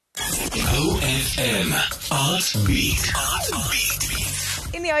OFM Art Beat.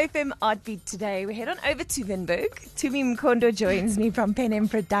 In the OFM Art Beat today, we head on over to Winburg. Tumi Mkondo joins me from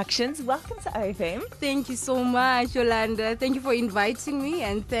PENM Productions. Welcome to OFM. Thank you so much, Yolanda. Thank you for inviting me,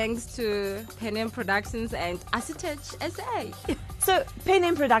 and thanks to PENM Productions and artistically SA. So,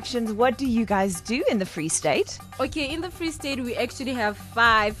 PENM Productions, what do you guys do in the Free State? Okay, in the Free State, we actually have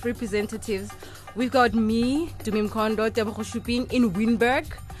 5 representatives. We've got me, Tumi Mkondo, Tebogo Shuping in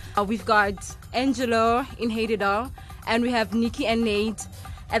Winburg. We've got Angelo in Heidedal, and we have Nikki and Nate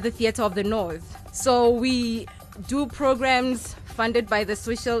at the Theatre of the North. So we do programs funded by the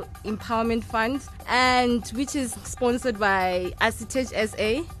Social Empowerment Fund, and which is sponsored by artistically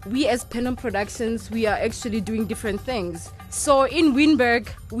SA. We as PENM Productions, we are actually doing different things. So in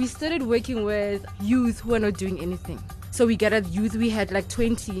Winburg, we started working with youth who are not doing anything. So we gathered youth, we had like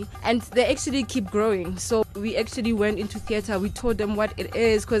 20, and they actually keep growing. So we actually went into theater, we told them what it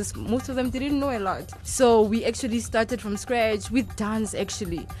is, because most of them didn't know a lot. So we actually started from scratch with dance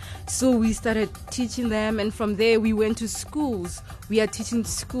actually. So we started teaching them, and from there we went to schools. We are teaching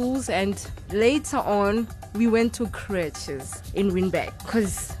schools, and later on we went to creches in Winburg,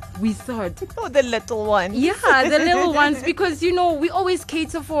 because we thought, Oh, the little ones. yeah, the little ones, because we always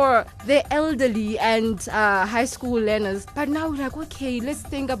cater for the elderly and high school learners. But now we're like, okay, let's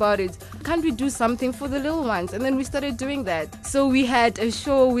think about it. Can't we do something for the little ones? And then we started doing that. So we had a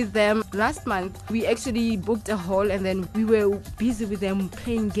show with them last month. We actually booked a hall, and then we were busy with them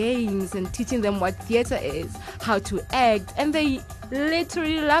playing games and teaching them what theater is, how to act, and they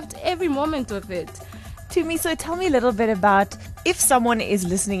literally loved every moment of it. Tumi, so tell me a little bit about, if someone is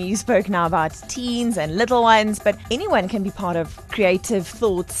listening, you spoke now about teens and little ones, but anyone can be part of creative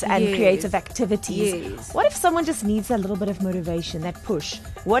thoughts and Yes. creative activities. Yes. What if someone just needs a little bit of motivation, that push?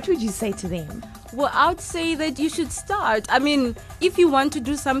 What would you say to them? Well, I would say that you should start. I mean, if you want to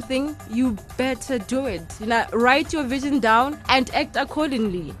do something, you better do it. Write your vision down and act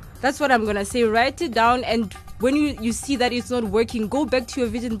accordingly. That's what I'm going to say. Write it down, and when you see that it's not working, go back to your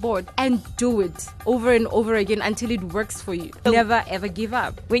vision board and do it over and over again until it works for you. Never, ever give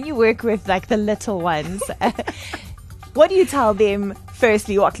up. When you work with like the little ones, what do you tell them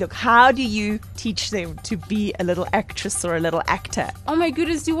firstly? How do you teach them to be a little actress or a little actor? Oh my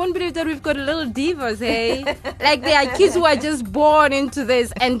goodness, you won't believe that we've got little divas, hey? Like there are kids who are just born into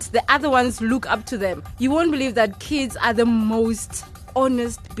this, and the other ones look up to them. You won't believe that kids are the most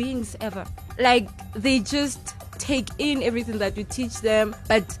honest beings ever. Like they just take in everything that you teach them,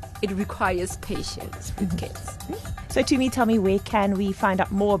 but it requires patience with kids. So to me, tell me, where can we find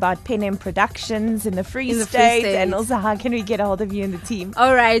out more about PENM Productions in the Free In the Free State, State. and also how can we get a hold of you and the team?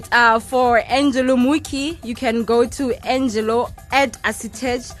 All right, for Angelo Muki, you can go to angelo at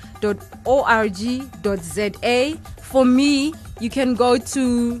artistically.org.za. For me, you can go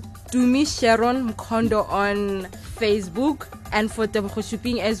to Tumi Sharon Mkondo on Facebook. And for Tebogo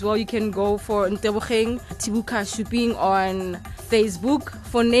Shuping as well, you can go for Ntebogeng Tibuka Shuping on Facebook.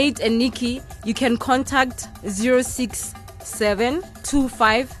 For Nate and Nikki, you can contact 067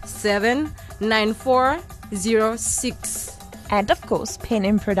 257 9406. And of course,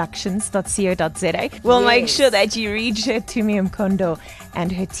 penmproductions.co.za. We'll make Yes. sure that you reach Tumi Mkondo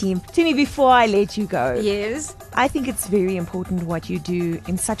and her team. Tumi, before I let you go, Yes. I think it's very important what you do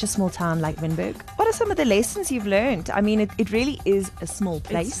in such a small town like Winburg. What are some of the lessons you've learned? I mean, it really is a small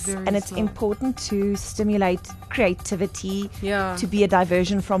place, very and it's small. important to stimulate creativity, Yeah. to be a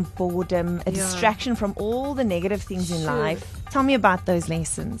diversion from boredom, a Yeah. distraction from all the negative things in Sure. life. Tell me about those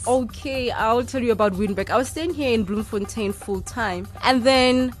lessons. Okay, I'll tell you about Winburg. I was staying here in Bloemfontein full time, and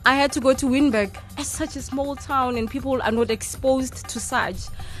then I had to go to Winburg. It's such a small town, and people are not exposed to such.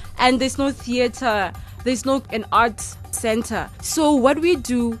 And there's no theater, there's no an art center. So what we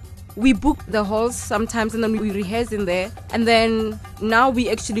do, we book the halls sometimes, and then we rehearse in there. And then now we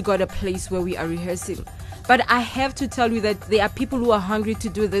actually got a place where we are rehearsing. But I have to tell you that there are people who are hungry to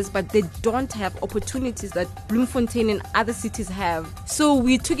do this, but they don't have opportunities that Bloemfontein and other cities have. So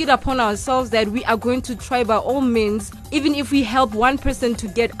we took it upon ourselves that we are going to try by all means, even if we help one person to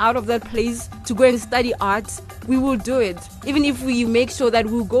get out of that place to go and study arts, we will do it. Even if we make sure that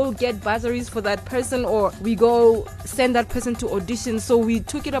we'll go get bursaries for that person, or we go send that person to audition. So we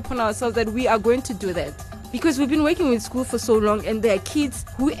took it upon ourselves that we are going to do that. Because we've been working with school for so long, and there are kids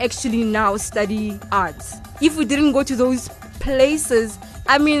who actually now study arts. If we didn't go to those places,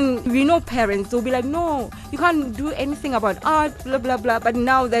 I mean, we know parents, they'll be like, no, you can't do anything about art, blah, blah, blah. But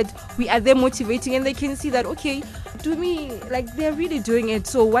now that we are there motivating, and they can see that, okay, to me, like, they're really doing it,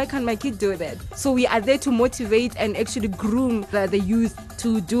 so why can't my kid do that? So we are there to motivate and actually groom the youth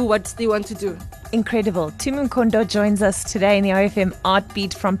to do what they want to do. incredible. Tumi Mkondo joins us today in the OFM Art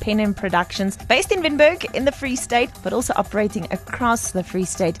Beat from PENM Productions, based in Windhoek in the Free State, but also operating across the Free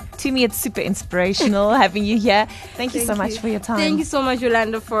State. Tumi, it's super inspirational having you here. Thank you so much for your time. Thank you so much,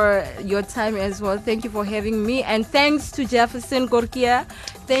 Yolanda, for your time as well. Thank you for having me. And thanks to Jefferson Gorkia.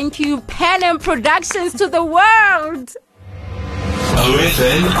 Thank you, PENM Productions, to the world.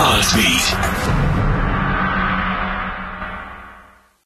 OFM Art Beat.